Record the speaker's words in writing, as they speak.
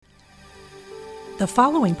The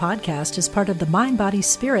following podcast is part of the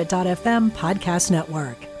MindBodySpirit.fm podcast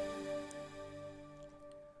network.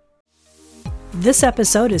 This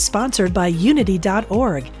episode is sponsored by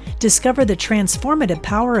Unity.org. Discover the transformative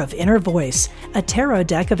power of Inner Voice, a tarot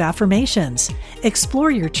deck of affirmations.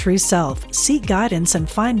 Explore your true self, seek guidance, and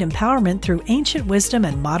find empowerment through ancient wisdom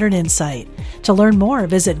and modern insight. To learn more,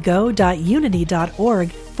 visit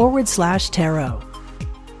go.unity.org/tarot.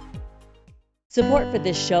 Support for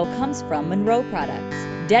this show comes from Monroe Products,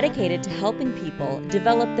 dedicated to helping people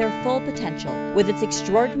develop their full potential with its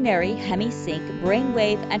extraordinary HemiSync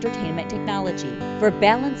brainwave entertainment technology for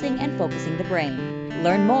balancing and focusing the brain.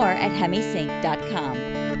 Learn more at hemisync.com.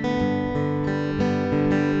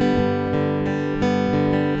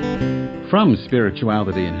 From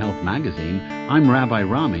Spirituality and Health magazine, I'm Rabbi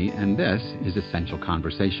Rami, and this is Essential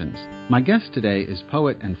Conversations. My guest today is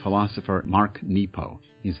poet and philosopher Mark Nepo.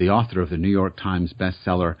 He's the author of the New York Times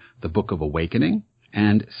bestseller, The Book of Awakening,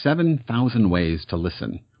 and 7,000 Ways to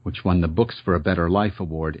Listen, which won the Books for a Better Life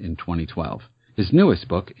Award in 2012. His newest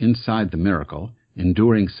book, Inside the Miracle,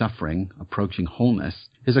 Enduring Suffering, Approaching Wholeness,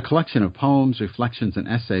 is a collection of poems, reflections, and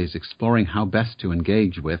essays exploring how best to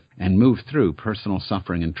engage with and move through personal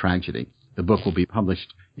suffering and tragedy. The book will be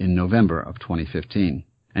published in November of 2015.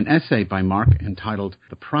 An essay by Mark entitled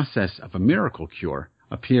The Process of a Miracle Cure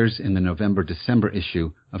appears in the November-December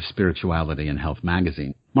issue of Spirituality and Health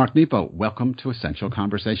magazine. Mark Nepo, welcome to Essential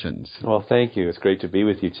Conversations. Well, thank you. It's great to be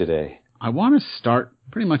with you today. I want to start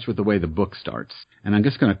pretty much with the way the book starts, and I'm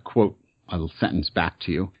just going to quote a little sentence back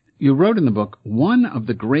to you. You wrote in the book, "One of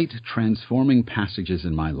the great transforming passages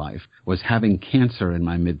in my life was having cancer in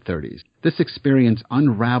my mid-30s. This experience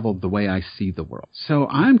unraveled the way I see the world." So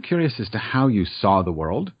I'm curious as to how you saw the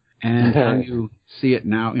world and how you see it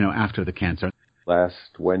now, after the cancer.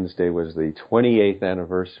 Last Wednesday was the 28th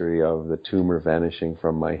anniversary of the tumor vanishing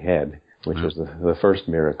from my head, which was the first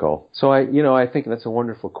miracle. So I think that's a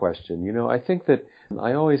wonderful question. I think that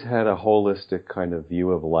I always had a holistic kind of view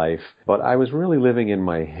of life, but I was really living in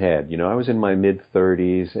my head. I was in my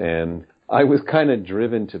mid-30s and I was kind of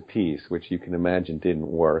driven to peace, which you can imagine didn't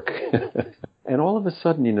work. And all of a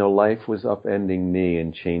sudden, life was upending me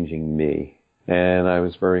and changing me. And I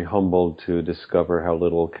was very humbled to discover how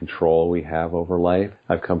little control we have over life.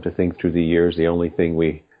 I've come to think through the years the only thing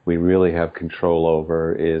we really have control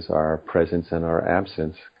over is our presence and our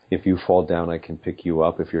absence. If you fall down, I can pick you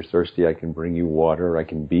up. If you're thirsty, I can bring you water. I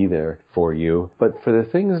can be there for you. But for the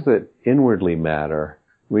things that inwardly matter,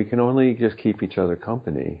 we can only just keep each other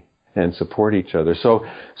company and support each other. So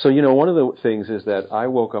one of the things is that I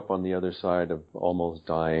woke up on the other side of almost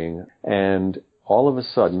dying, and all of a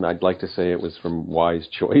sudden, I'd like to say it was from wise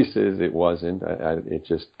choices. It wasn't. It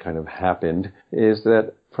just kind of happened, is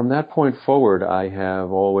that from that point forward, I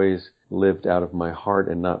have always lived out of my heart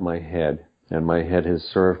and not my head. And my head has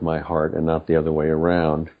served my heart and not the other way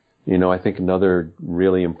around. I think another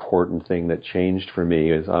really important thing that changed for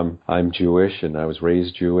me is I'm Jewish and I was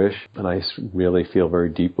raised Jewish, and I really feel very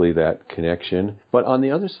deeply that connection. But on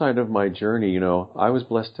the other side of my journey, I was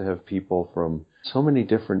blessed to have people from so many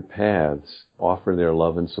different paths offer their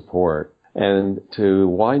love and support. And to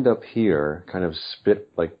wind up here, kind of spit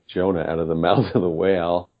like Jonah out of the mouth of the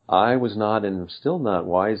whale, I was not and am still not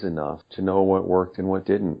wise enough to know what worked and what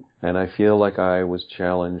didn't. And I feel like I was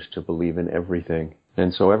challenged to believe in everything.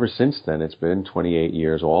 And so ever since then, it's been 28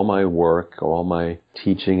 years, all my work, all my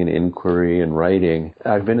teaching and inquiry and writing,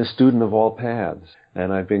 I've been a student of all paths.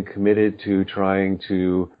 And I've been committed to trying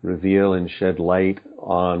to reveal and shed light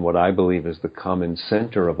on what I believe is the common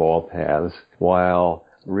center of all paths, while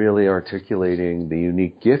really articulating the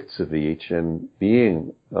unique gifts of each and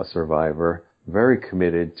being a survivor, very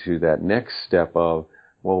committed to that next step of,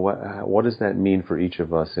 well, what does that mean for each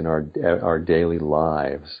of us in our daily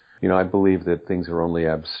lives? I believe that things are only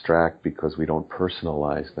abstract because we don't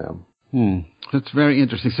personalize them. That's very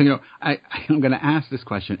interesting. So, I'm going to ask this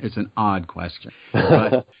question. It's an odd question.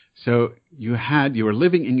 But, so you were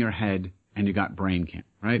living in your head and you got brain cancer,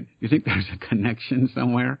 right? You think there's a connection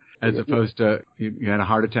somewhere as opposed to you had a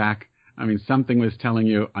heart attack? Something was telling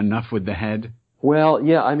you enough with the head? Well,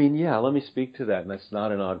 let me speak to that, and that's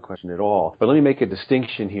not an odd question at all. But let me make a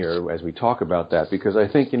distinction here as we talk about that, because I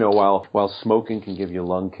think, while smoking can give you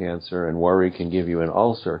lung cancer and worry can give you an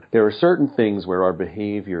ulcer, there are certain things where our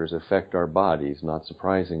behaviors affect our bodies, not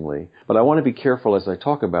surprisingly. But I want to be careful as I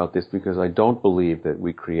talk about this, because I don't believe that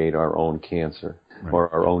we create our own cancer. Right. Or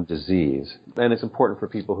our own disease. And it's important for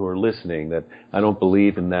people who are listening that I don't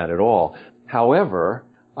believe in that at all. However,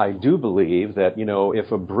 I do believe that,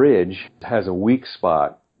 if a bridge has a weak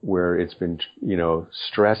spot, where it's been,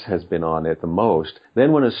 stress has been on it the most.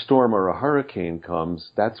 Then when a storm or a hurricane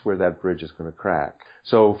comes, that's where that bridge is going to crack.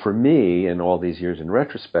 So for me, in all these years in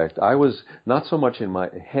retrospect, I was not so much in my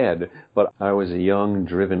head, but I was a young,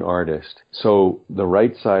 driven artist. So the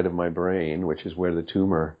right side of my brain, which is where the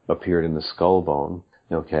tumor appeared in the skull bone,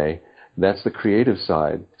 okay, that's the creative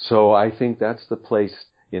side. So I think that's the place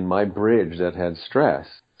in my bridge that had stress.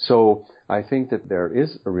 So I think that there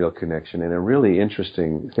is a real connection, and a really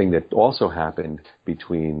interesting thing that also happened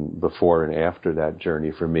between before and after that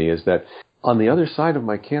journey for me is that on the other side of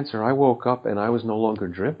my cancer, I woke up and I was no longer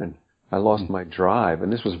driven. I lost my drive,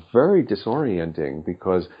 and this was very disorienting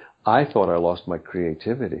because I thought I lost my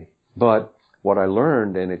creativity. But what I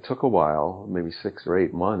learned, and it took a while, maybe 6 or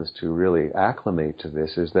 8 months to really acclimate to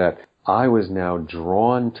this, is that I was now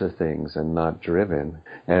drawn to things and not driven.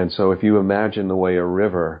 And so if you imagine the way a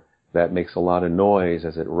river that makes a lot of noise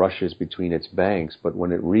as it rushes between its banks, but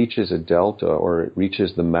when it reaches a delta or it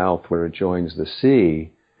reaches the mouth where it joins the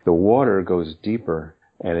sea, the water goes deeper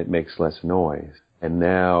and it makes less noise. And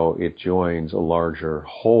now it joins a larger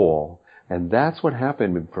whole. And that's what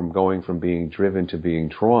happened from going from being driven to being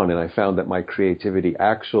drawn. And I found that my creativity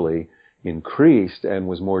actually increased and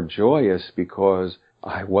was more joyous because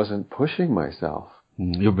I wasn't pushing myself.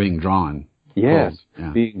 You're being drawn. Yes, yeah.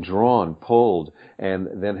 Being drawn, pulled,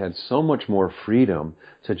 and then had so much more freedom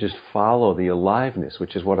to just follow the aliveness,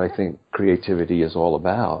 which is what I think creativity is all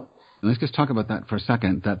about. Let's just talk about that for a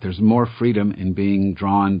second, that there's more freedom in being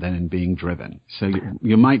drawn than in being driven. So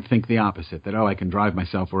you might think the opposite, that, I can drive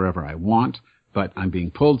myself wherever I want, but I'm being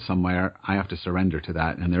pulled somewhere, I have to surrender to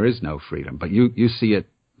that, and there is no freedom. But you see it,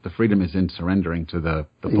 the freedom is in surrendering to the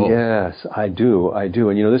pull. Yes, I do.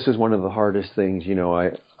 And, this is one of the hardest things,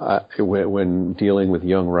 when dealing with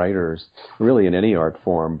young writers, really in any art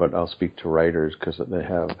form, but I'll speak to writers because they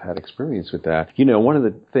have had experience with that. One of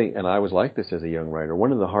the things, and I was like this as a young writer,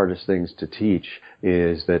 one of the hardest things to teach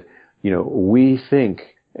is that, we think,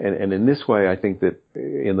 and in this way, I think that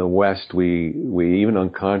in the West, we even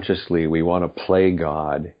unconsciously, we want to play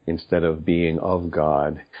God instead of being of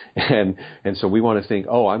God. And so we want to think,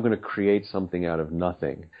 I'm going to create something out of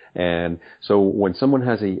nothing. And so when someone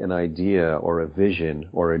has an idea or a vision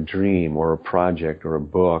or a dream or a project or a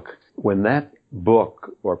book, when that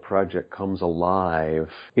book or project comes alive,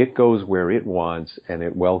 it goes where it wants and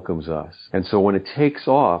it welcomes us. And so when it takes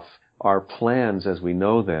off, our plans as we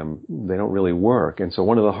know them, they don't really work. And so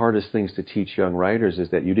one of the hardest things to teach young writers is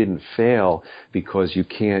that you didn't fail because you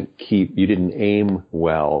didn't aim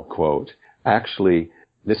well, quote. Actually,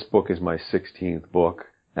 this book is my 16th book,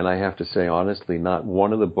 and I have to say honestly, not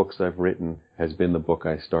one of the books I've written has been the book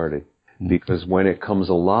I started. Because when it comes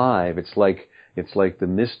alive, it's like the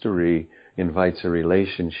mystery invites a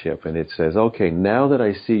relationship, and it says, okay, now that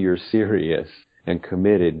I see you're serious and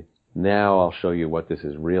committed, now I'll show you what this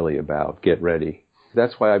is really about. Get ready.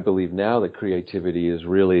 That's why I believe now that creativity is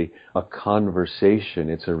really a conversation.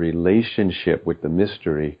 It's a relationship with the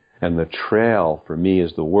mystery. And the trail for me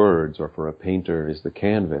is the words, or for a painter is the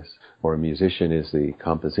canvas, or a musician is the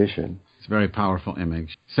composition. It's a very powerful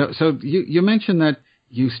image. So you mentioned that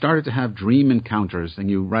you started to have dream encounters, and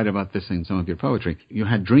you write about this in some of your poetry. You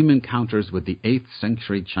had dream encounters with the 8th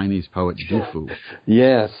century Chinese poet Du Fu.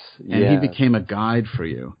 Yes. And he became a guide for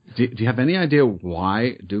you. Do you have any idea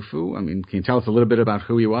why Du Fu? I mean, can you tell us a little bit about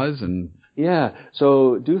who he was? Yeah,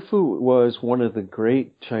 so Du Fu was one of the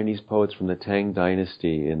great Chinese poets from the Tang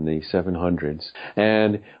Dynasty in the 700s.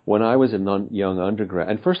 And when I was a young undergrad,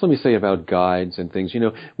 and first let me say about guides and things,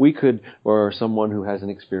 we could, or someone who hasn't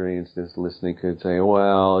experienced this listening could say,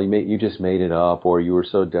 well, you just made it up, or you were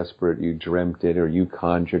so desperate you dreamt it, or you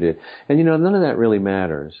conjured it. And none of that really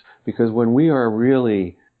matters, because when we are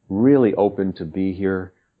really, really open to be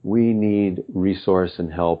here, we need resource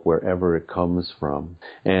and help wherever it comes from.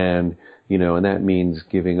 And that means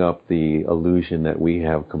giving up the illusion that we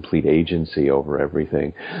have complete agency over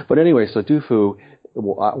everything. But anyway, so Du Fu,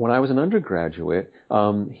 when I was an undergraduate,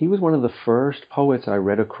 he was one of the first poets I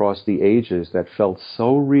read across the ages that felt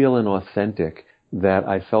so real and authentic that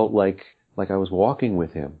I felt like I was walking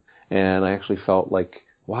with him. And I actually felt like,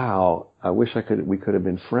 wow, I wish we could have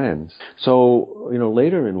been friends. So,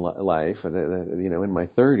 later in life, in my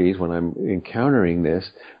 30s, when I'm encountering this,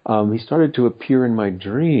 he started to appear in my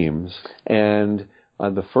dreams. And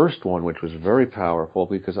the first one, which was very powerful,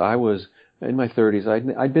 because I was in my 30s,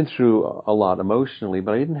 I'd been through a lot emotionally,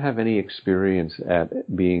 but I didn't have any experience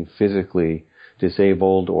at being physically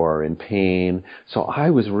disabled or in pain. So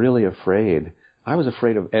I was really afraid. I was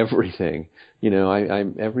afraid of everything.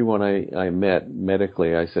 Everyone I met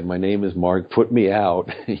medically, I said, my name is Mark, put me out,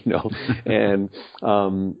 and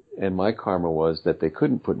And my karma was that they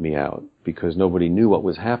couldn't put me out because nobody knew what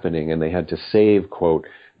was happening, and they had to save, quote,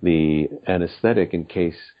 the anesthetic in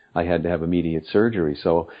case I had to have immediate surgery.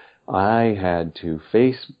 So I had to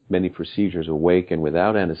face many procedures awake and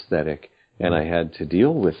without anesthetic, and I had to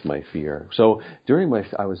deal with my fear. So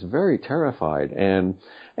I was very terrified, and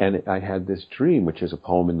I had this dream, which is a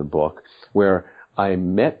poem in the book, where I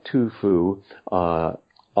met Tu Fu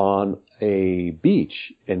on a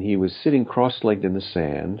beach, and he was sitting cross-legged in the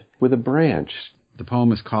sand with a branch. The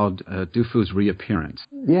poem is called Du Fu's Reappearance.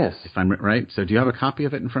 Yes. If I'm right. So do you have a copy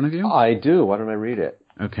of it in front of you? I do. Why don't I read it?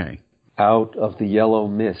 Okay. Out of the yellow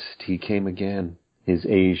mist he came again, his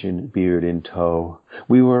Asian beard in tow.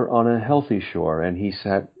 We were on a healthy shore, and he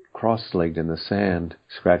sat cross-legged in the sand,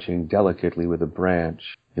 scratching delicately with a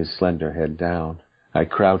branch, his slender head down. I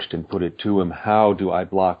crouched and put it to him, how do I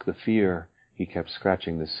block the fear? He kept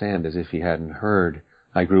scratching the sand as if he hadn't heard.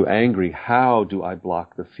 I grew angry, how do I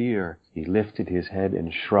block the fear? He lifted his head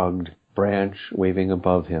and shrugged, branch waving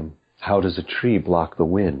above him. How does a tree block the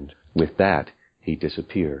wind? With that, he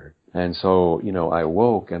disappeared. And so, I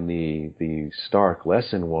woke, and the stark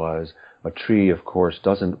lesson was a tree, of course,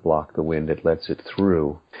 doesn't block the wind, it lets it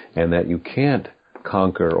through. And that you can't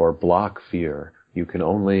conquer or block fear. You can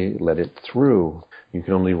only let it through. You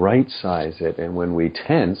can only right-size it. And when we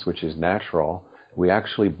tense, which is natural, we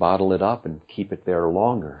actually bottle it up and keep it there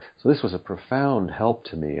longer. So this was a profound help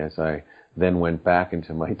to me as I then went back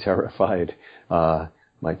into my terrified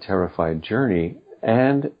journey,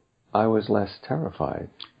 and I was less terrified.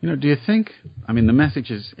 Do you think, the message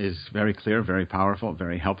is very clear, very powerful,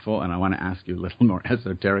 very helpful, and I want to ask you a little more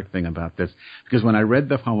esoteric thing about this, because when I read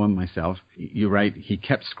the poem myself, you write, he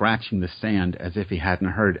kept scratching the sand as if he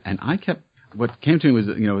hadn't heard, and what came to me was,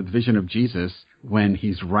 the vision of Jesus when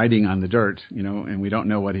he's writing on the dirt, and we don't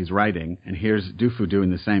know what he's writing, and here's Du Fu doing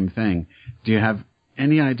the same thing. Do you have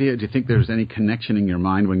any idea, do you think there's any connection in your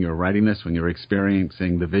mind when you're writing this, when you're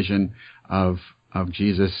experiencing the vision of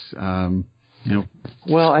Jesus, scratching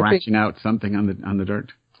out something on the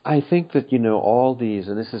dirt? I think that, all these,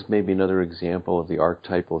 and this is maybe another example of the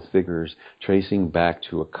archetypal figures tracing back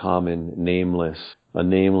to a common nameless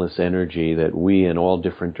energy that we in all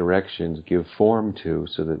different directions give form to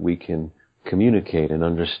so that we can communicate and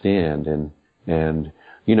understand. And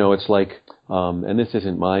it's like, and this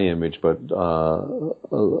isn't my image, but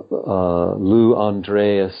Lou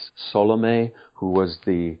Andreas Salome, who was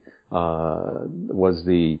the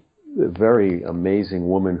very amazing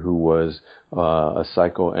woman who was a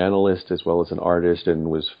psychoanalyst as well as an artist, and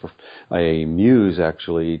was a muse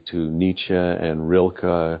actually to Nietzsche and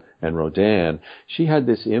Rilke and Rodin. She had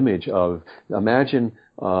this image of, imagine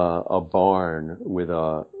a barn with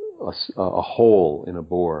a hole in a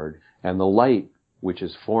board, and the light, which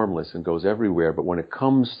is formless and goes everywhere, but when it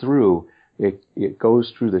comes through, it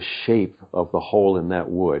goes through the shape of the hole in that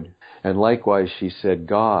wood. And likewise, she said,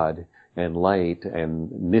 God and light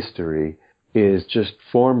and mystery is just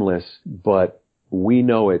formless, but we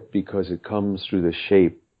know it because it comes through the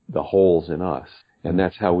shape, the holes in us. And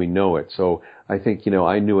that's how we know it. So I think,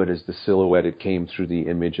 I knew it as the silhouette. It came through the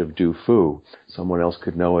image of Du Fu. Someone else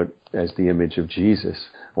could know it as the image of Jesus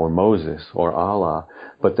or Moses or Allah.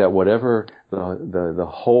 But that whatever the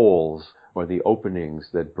holes or the openings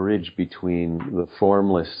that bridge between the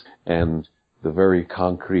formless and the very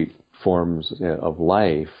concrete forms of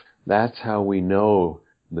life, that's how we know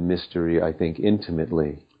the mystery, I think,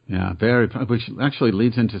 intimately. Yeah, which actually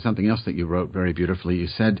leads into something else that you wrote very beautifully. You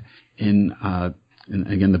said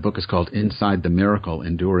again, the book is called Inside the Miracle,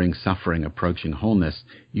 Enduring Suffering, Approaching Wholeness.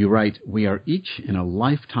 You write, we are each in a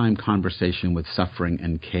lifetime conversation with suffering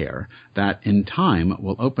and care that in time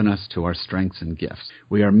will open us to our strengths and gifts.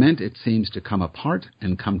 We are meant, it seems, to come apart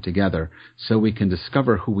and come together so we can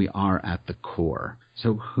discover who we are at the core.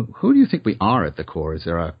 So who do you think we are at the core? Is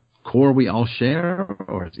there a core we all share,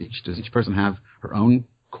 or does each person have her own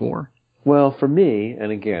core? Well, for me,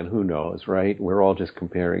 and again, who knows, right? We're all just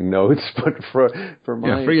comparing notes, but for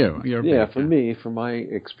my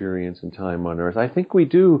experience and time on Earth, I think we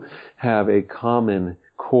do have a common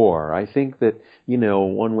core. I think that,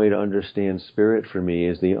 one way to understand spirit for me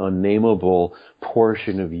is the unnameable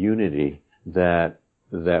portion of unity that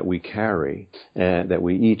we carry, and that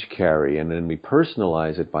we each carry, and then we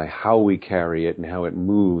personalize it by how we carry it and how it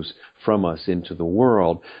moves from us into the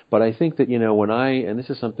world. But I think that, and this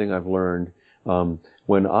is something I've learned,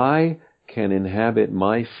 when I can inhabit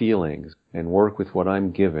my feelings and work with what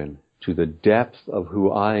I'm given to the depth of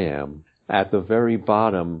who I am, at the very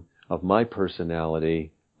bottom of my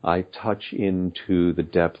personality, I touch into the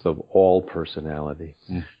depth of all personality.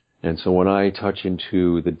 Mm. And so when I touch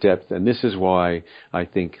into the depth, and this is why I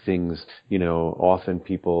think things, often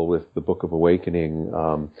people with the Book of Awakening,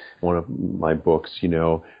 one of my books,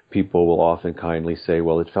 people will often kindly say,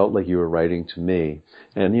 well, it felt like you were writing to me.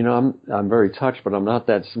 And, I'm very touched, but I'm not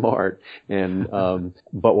that smart. And,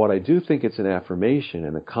 but what I do think it's an affirmation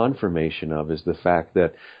and a confirmation of is the fact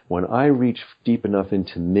that when I reach deep enough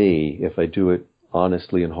into me, if I do it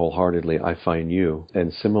honestly and wholeheartedly, I find you.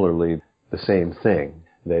 And similarly, the same thing,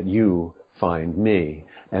 that you find me.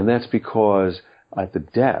 And that's because at the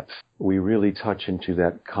depth, we really touch into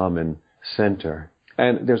that common center.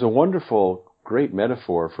 And there's a wonderful, great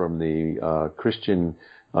metaphor from the Christian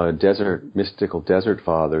mystical desert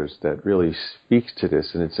fathers that really speaks to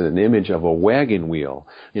this. And it's an image of a wagon wheel.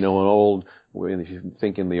 If you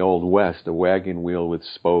think in the Old West, a wagon wheel with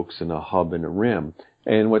spokes and a hub and a rim.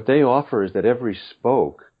 And what they offer is that every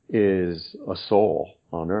spoke is a soul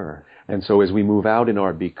on earth. And so as we move out in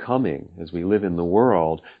our becoming, as we live in the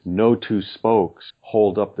world, no two spokes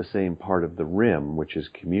hold up the same part of the rim, which is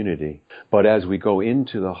community. But as we go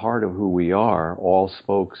into the heart of who we are, all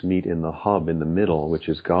spokes meet in the hub in the middle, which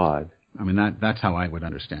is God. I mean, that's how I would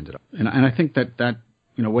understand it. And I think that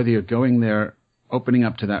whether you're going there, opening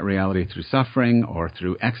up to that reality through suffering or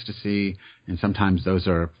through ecstasy, and sometimes those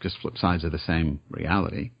are just flip sides of the same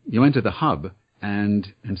reality, you enter the hub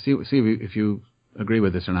and see if you agree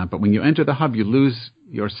with this or not, but when you enter the hub, you lose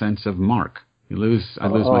your sense of Mark. I lose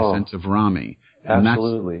my sense of Rami. And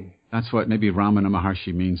absolutely. That's what maybe Ramana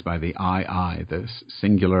Maharshi means by the I, the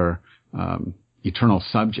singular, eternal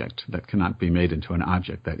subject that cannot be made into an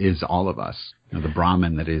object that is all of us. The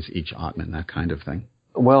Brahman that is each Atman, that kind of thing.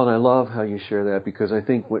 Well, and I love how you share that, because I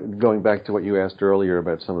think going back to what you asked earlier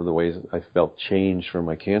about some of the ways I felt change from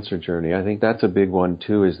my cancer journey, I think that's a big one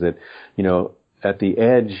too, is that, at the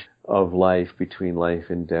edge of life, between life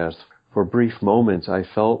and death, for brief moments, I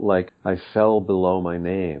felt like I fell below my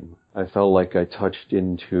name. I felt like I touched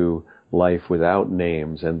into life without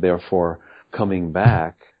names, and therefore coming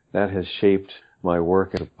back, that has shaped my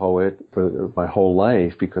work as a poet for my whole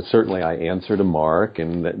life, because certainly I answer to Mark,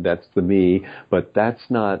 and that's the me, but that's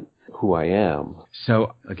not who I am.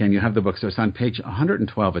 So, again, you have the book. So it's on page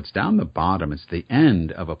 112. It's down the bottom. It's the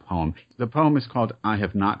end of a poem. The poem is called I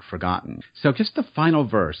Have Not Forgotten. So just the final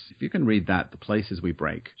verse, if you can read that, the places we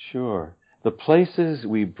break. Sure. The places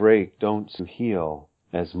we break don't heal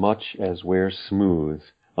as much as we're smooth,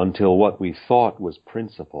 until what we thought was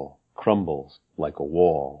principle crumbles like a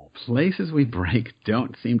wall. Places we break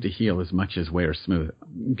don't seem to heal as much as we're smooth.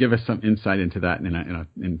 Give us some insight into that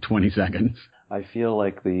in 20 seconds. I feel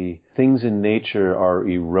like the things in nature are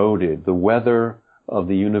eroded. The weather of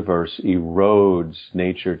the universe erodes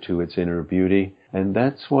nature to its inner beauty. And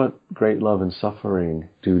that's what great love and suffering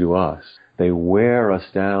do to us. They wear us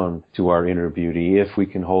down to our inner beauty if we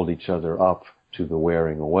can hold each other up to the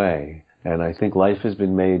wearing away. And I think life has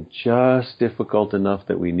been made just difficult enough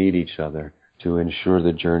that we need each other to ensure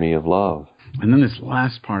the journey of love. And then this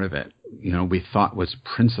last part of it, we thought was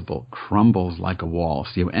principle, crumbles like a wall.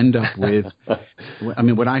 So you end up with,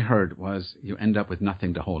 what I heard was you end up with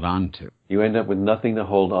nothing to hold on to. You end up with nothing to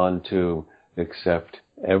hold on to except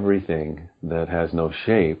everything that has no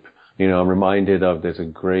shape. I'm reminded of, there's a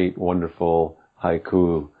great, wonderful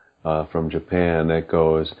haiku from Japan that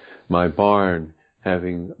goes, my barn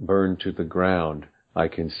having burned to the ground, I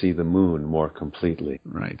can see the moon more completely.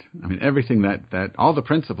 Right. Everything that all the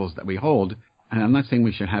principles that we hold, and I'm not saying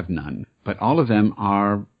we should have none, but all of them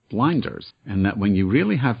are blinders. And that when you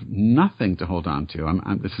really have nothing to hold on to,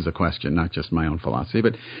 this is a question, not just my own philosophy,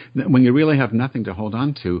 but when you really have nothing to hold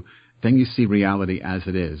on to, then you see reality as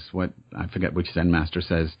it is. What, I forget which Zen master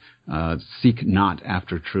says, seek not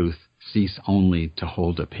after truth, cease only to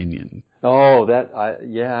hold opinion. Oh,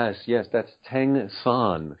 yes, that's Teng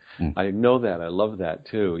San. I know that. I love that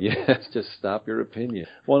too. Yes, just stop your opinion.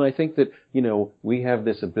 Well, and I think that, we have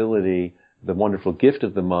this ability, the wonderful gift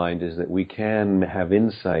of the mind is that we can have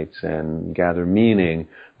insights and gather meaning,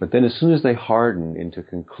 but then as soon as they harden into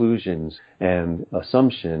conclusions and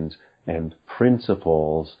assumptions and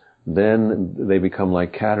principles, then they become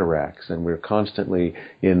like cataracts, and we're constantly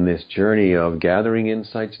in this journey of gathering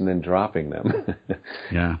insights and then dropping them.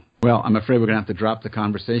 Yeah. Well, I'm afraid we're going to have to drop the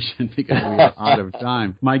conversation because we are out of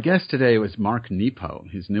time. My guest today was Mark Nepo.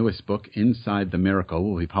 His newest book, Inside the Miracle,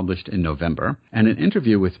 will be published in November. And an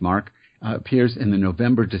interview with Mark appears in the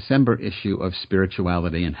November-December issue of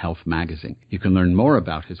Spirituality and Health magazine. You can learn more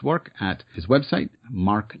about his work at his website,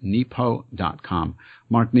 marknepo.com.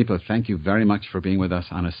 Mark Nepo, thank you very much for being with us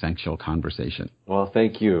on Essential Conversation. Well,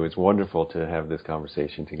 thank you. It's wonderful to have this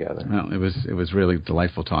conversation together. Well, it was really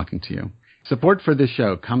delightful talking to you. Support for this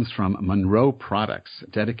show comes from Monroe Products,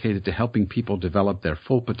 dedicated to helping people develop their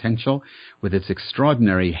full potential with its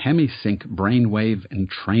extraordinary HemiSync brainwave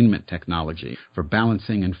entrainment technology for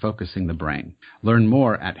balancing and focusing the brain. Learn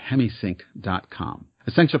more at hemisync.com.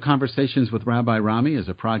 Essential Conversations with Rabbi Rami is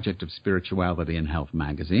a project of Spirituality and Health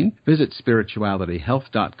magazine. Visit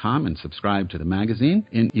spiritualityhealth.com and subscribe to the magazine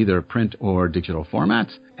in either print or digital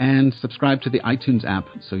formats, and subscribe to the iTunes app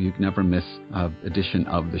so you never miss an edition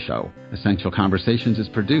of the show. Essential Conversations is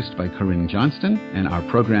produced by Corinne Johnston, and our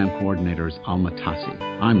program coordinator is Alma Tassi.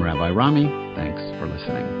 I'm Rabbi Rami. Thanks for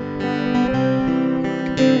listening.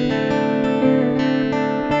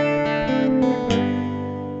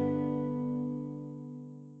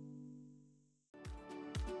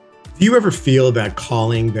 Do you ever feel that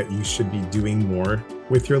calling that you should be doing more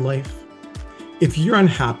with your life? If you're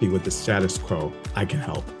unhappy with the status quo, I can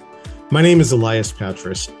help. My name is Elias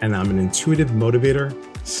Patras, and I'm an intuitive motivator,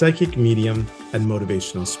 psychic medium, and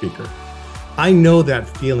motivational speaker. I know that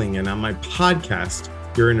feeling, and on my podcast,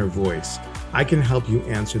 Your Inner Voice, I can help you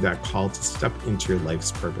answer that call to step into your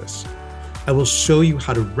life's purpose. I will show you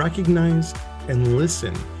how to recognize and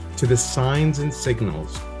listen to the signs and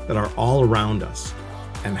signals that are all around us,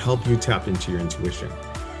 and help you tap into your intuition.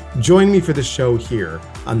 Join me for the show here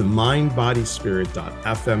on the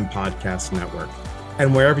mindbodyspirit.fm podcast network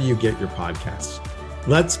and wherever you get your podcasts.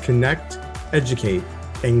 Let's connect, educate,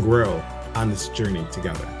 and grow on this journey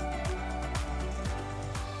together.